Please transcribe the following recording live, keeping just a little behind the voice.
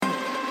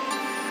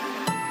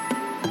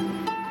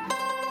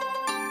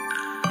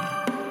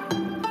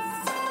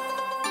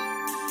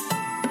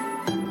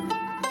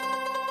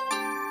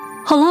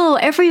Hello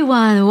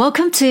everyone,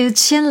 welcome to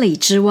千里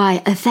之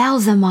外,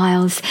 1,000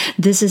 miles.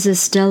 This is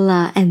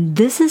Estella and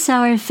this is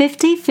our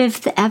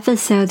 55th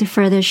episode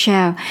for the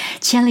show.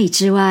 千里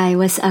之外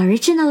was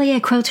originally a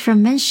quote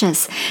from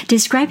Mencius,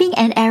 describing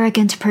an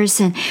arrogant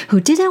person who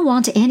didn't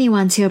want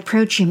anyone to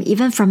approach him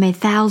even from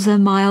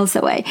 1,000 miles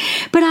away.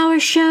 But our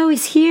show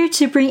is here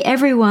to bring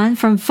everyone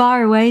from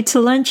far away to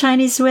learn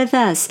Chinese with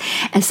us.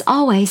 As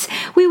always,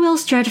 we will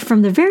start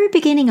from the very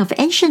beginning of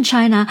ancient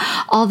China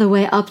all the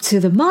way up to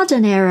the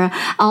modern era.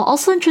 I'll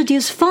also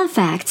introduce fun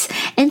facts,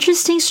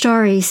 interesting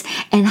stories,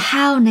 and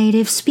how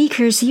native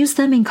speakers use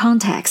them in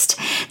context.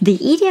 The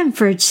idiom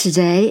for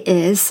today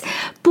is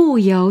不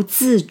由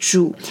自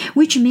主,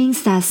 which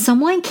means that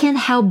someone can't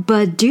help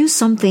but do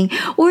something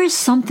or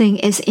something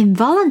is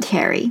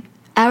involuntary.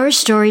 Our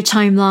story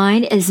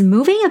timeline is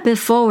moving a bit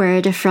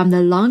forward from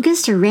the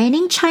longest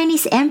reigning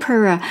Chinese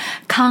emperor,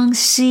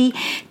 Kangxi,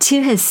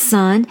 to his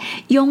son,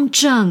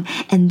 Yongzheng,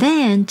 and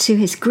then to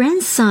his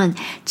grandson,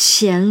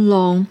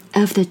 Qianlong,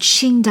 of the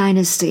Qing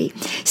dynasty,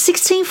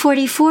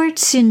 1644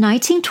 to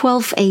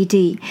 1912 AD.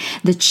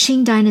 The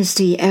Qing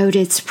dynasty owed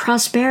its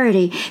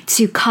prosperity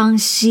to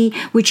Kangxi,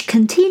 which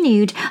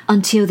continued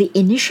until the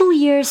initial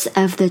years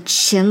of the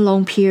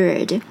Qianlong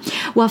period.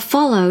 What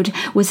followed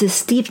was a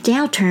steep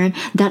downturn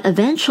that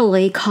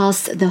eventually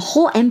caused the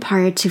whole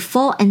empire to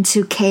fall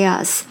into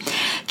chaos.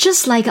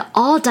 Just like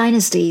all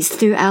dynasties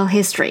throughout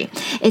history,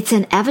 it's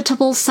an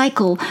inevitable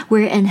cycle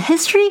wherein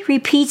history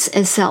repeats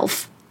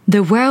itself.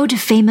 The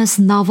world-famous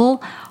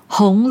novel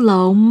红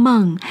楼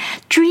梦,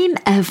 Dream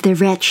of the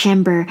Red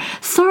Chamber,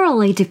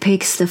 thoroughly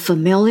depicts the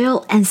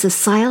familial and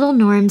societal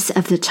norms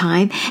of the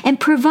time and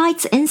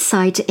provides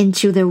insight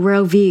into the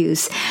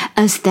worldviews,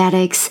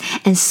 aesthetics,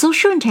 and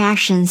social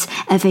interactions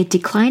of a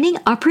declining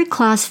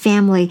upper-class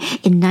family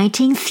in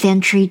 19th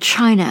century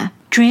China.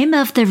 Dream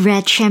of the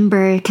Red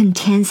Chamber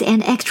contains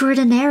an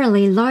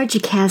extraordinarily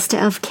large cast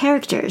of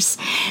characters.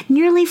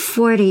 Nearly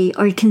 40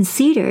 are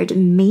considered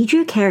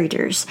major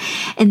characters,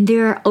 and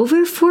there are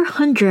over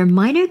 400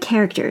 minor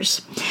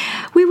characters.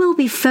 We will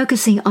be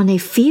focusing on a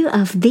few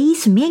of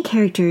these main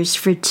characters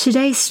for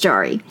today's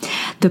story.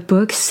 The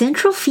book's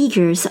central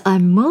figures are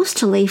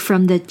mostly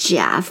from the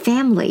Jia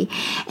family,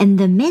 and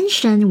the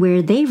mansion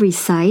where they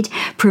reside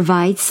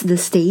provides the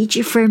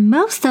stage for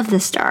most of the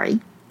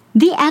story.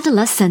 The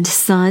adolescent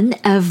son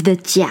of the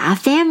Jia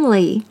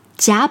family,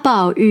 Jia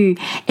Baoyu,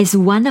 is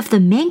one of the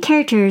main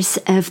characters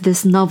of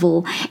this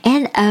novel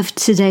and of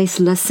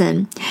today's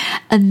lesson.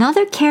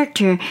 Another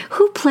character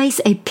who plays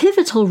a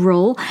pivotal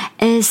role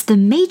is the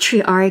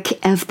matriarch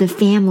of the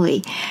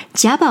family,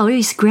 Jia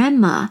Baoyu's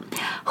grandma,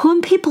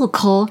 whom people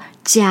call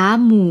Jia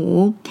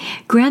Mu,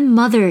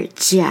 grandmother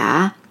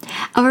Jia.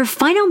 Our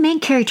final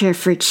main character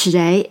for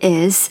today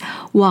is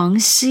Wang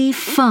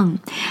Xifeng,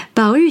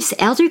 Baoyu's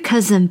elder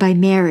cousin by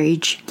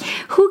marriage,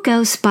 who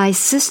goes by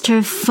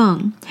Sister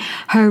Feng.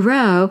 Her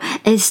role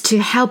is to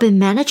help in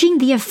managing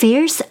the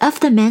affairs of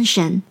the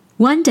mansion.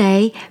 One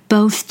day,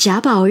 both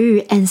Jia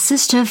Baoyu and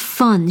Sister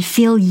Feng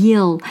feel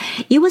ill.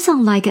 It was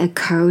unlike a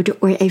cold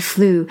or a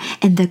flu,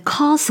 and the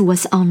cause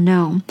was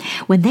unknown.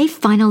 When they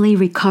finally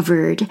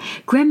recovered,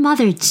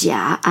 Grandmother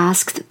Jia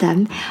asked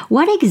them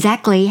what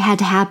exactly had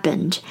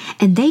happened,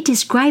 and they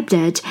described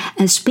it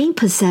as being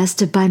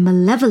possessed by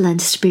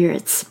malevolent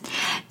spirits.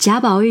 Jia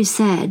Baoyu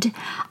said,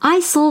 "I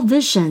saw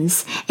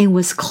visions and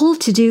was called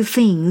to do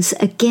things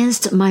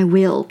against my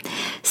will."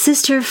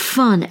 Sister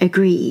Feng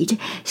agreed,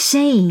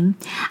 saying,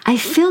 "I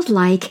felt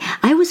like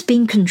I was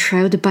being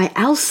controlled by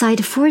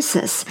outside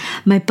forces.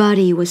 My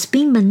body was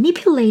being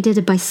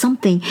manipulated by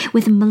something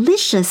with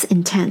malicious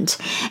intent,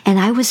 and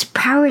I was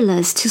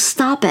powerless to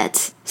stop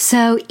it."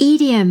 So,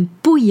 idiom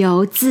不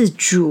由自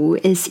主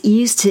is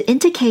used to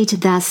indicate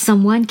that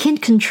someone can't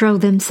control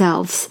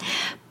themselves.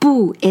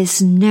 不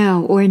is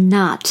no or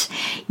not.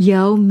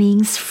 由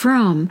means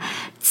from.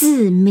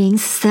 自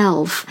means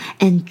self,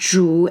 and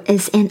主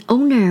is an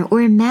owner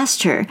or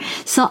master.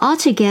 So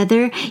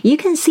altogether, you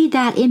can see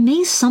that it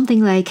means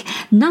something like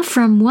not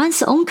from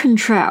one's own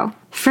control.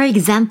 For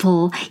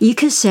example, you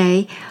could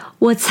say,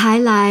 我才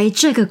来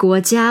这个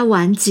国家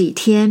玩几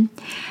天，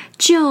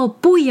就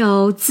不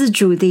由自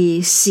主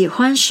地喜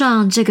欢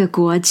上这个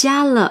国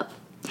家了。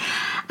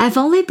I've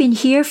only been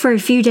here for a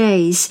few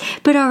days,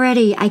 but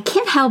already I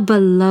can't help but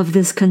love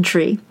this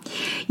country.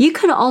 You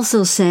could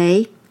also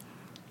say,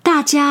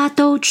 大家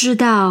都知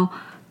道，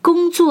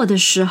工作的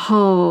时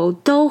候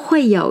都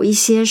会有一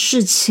些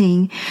事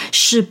情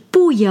是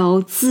不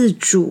由自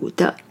主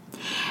的。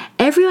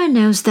Everyone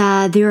knows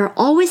that there are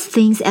always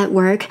things at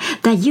work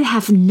that you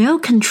have no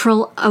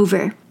control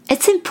over.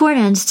 It's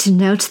important to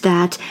note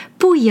that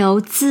不由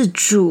自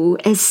主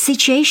is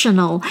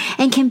situational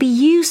and can be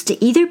used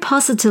either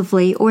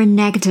positively or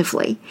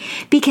negatively,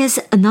 because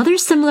another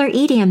similar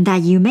idiom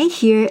that you may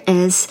hear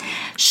is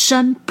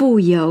身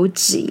不由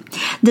己.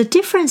 The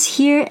difference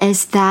here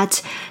is that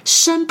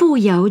身不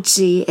由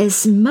己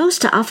is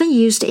most often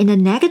used in a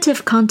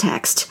negative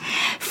context.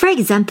 For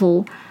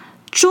example,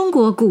 中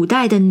国古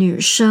代的女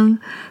生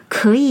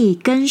可以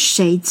跟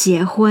谁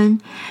结婚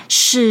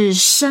是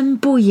身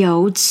不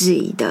由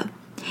己的。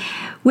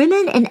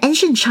Women in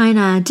ancient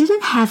China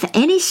didn't have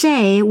any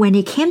say when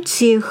it came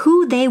to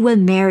who they would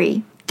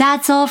marry.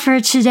 That's all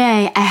for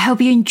today. I hope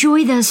you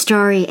enjoyed the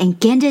story and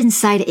gained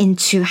insight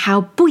into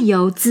how 不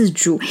由自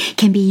主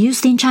can be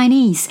used in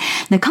Chinese.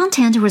 The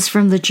content was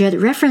from legit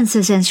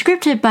references and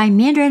scripted by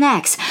Mandarin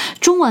X.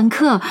 中文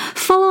课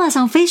Follow us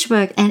on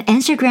Facebook and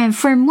Instagram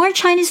for more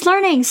Chinese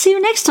learning. See you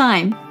next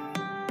time.